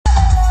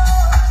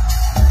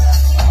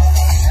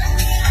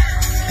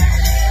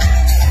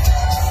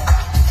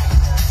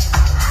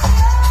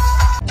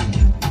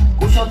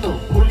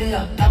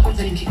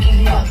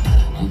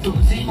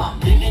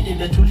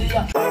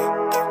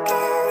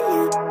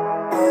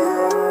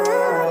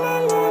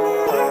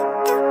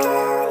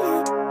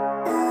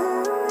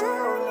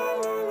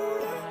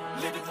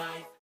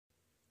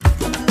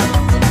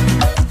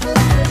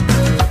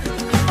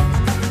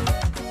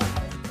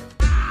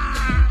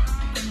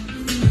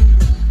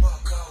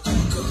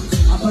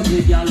Living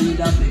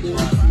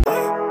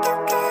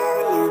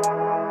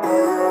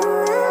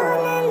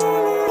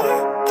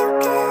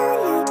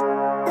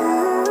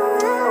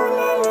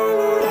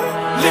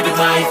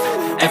life,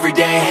 every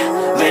day,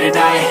 late at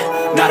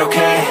night, not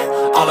okay.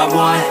 All I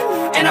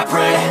want, and I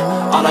pray,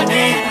 all I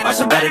need are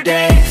some better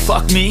days.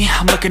 Fuck me,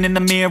 I'm looking in the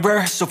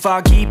mirror, so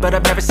foggy, but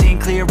I've never seen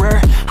clearer.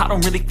 I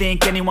don't really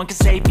think anyone can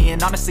save me,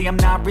 and honestly I'm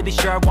not really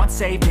sure I want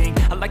saving.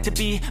 I like to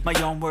be my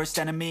own worst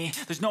enemy.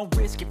 There's no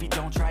risk if you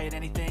don't try at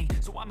anything,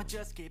 so I'ma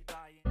just keep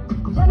buying.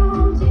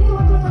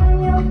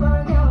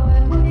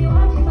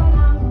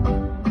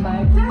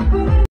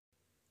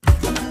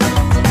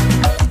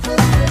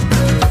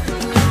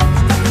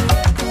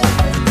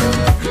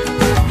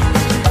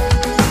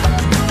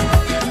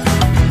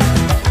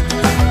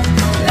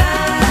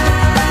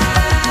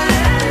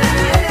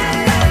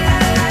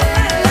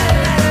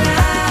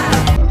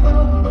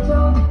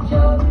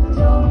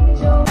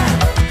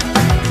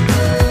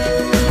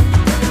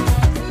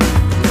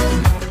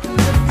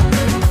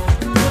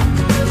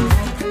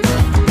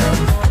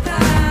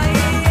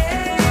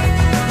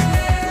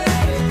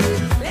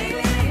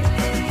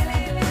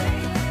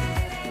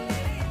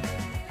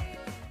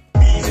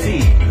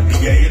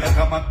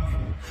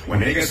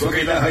 Wanege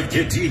sogela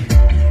haiketi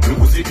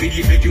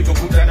Nukusipidi feki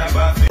utokuta na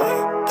bathi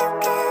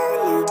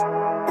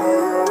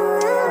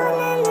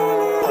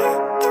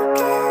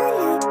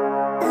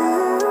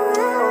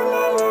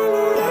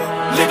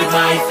Living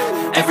life,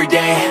 every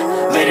day,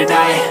 late at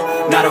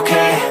night, not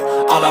okay.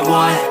 All I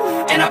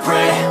want, and I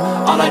pray,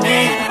 all I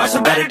need are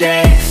some better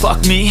days.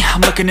 Fuck me,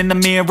 I'm looking in the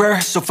mirror,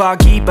 so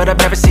foggy, but I've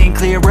never seen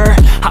clearer.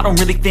 I don't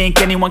really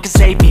think anyone can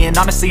save me, and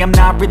honestly I'm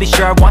not really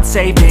sure I want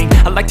saving.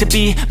 I like to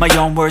be my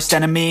own worst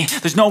enemy.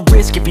 There's no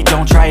risk if you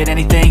don't try at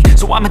anything,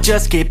 so I'ma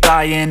just keep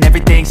buying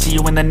everything. See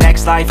you in the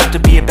next life, have to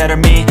be a better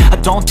me. I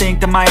don't think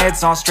that my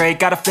head's on straight,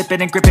 gotta flip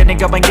it and grip it and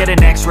go and get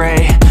an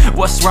x-ray.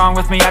 What's wrong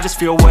with me? I just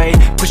feel weight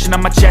pushing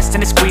on my chest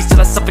and it squeezes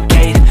till I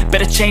suffocate.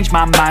 Better change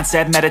my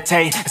mindset,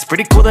 meditate. It's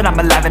pretty cool that I'm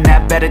alive and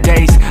have better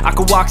days. I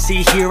could walk,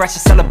 see, hear, I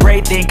should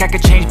celebrate. Think I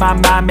could change my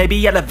mind,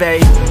 maybe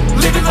elevate.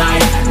 Living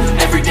life,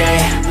 every day,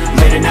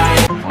 late at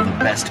night. For the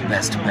best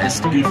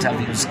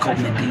interviews,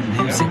 comedy,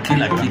 music,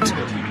 killer kit,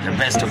 the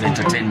best of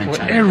entertainment.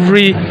 For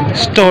every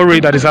story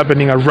that is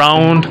happening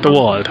around the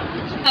world.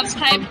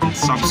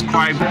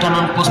 Subscribe. Turn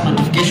on post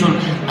notification.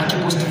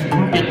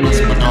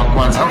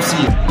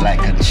 Like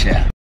and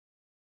share.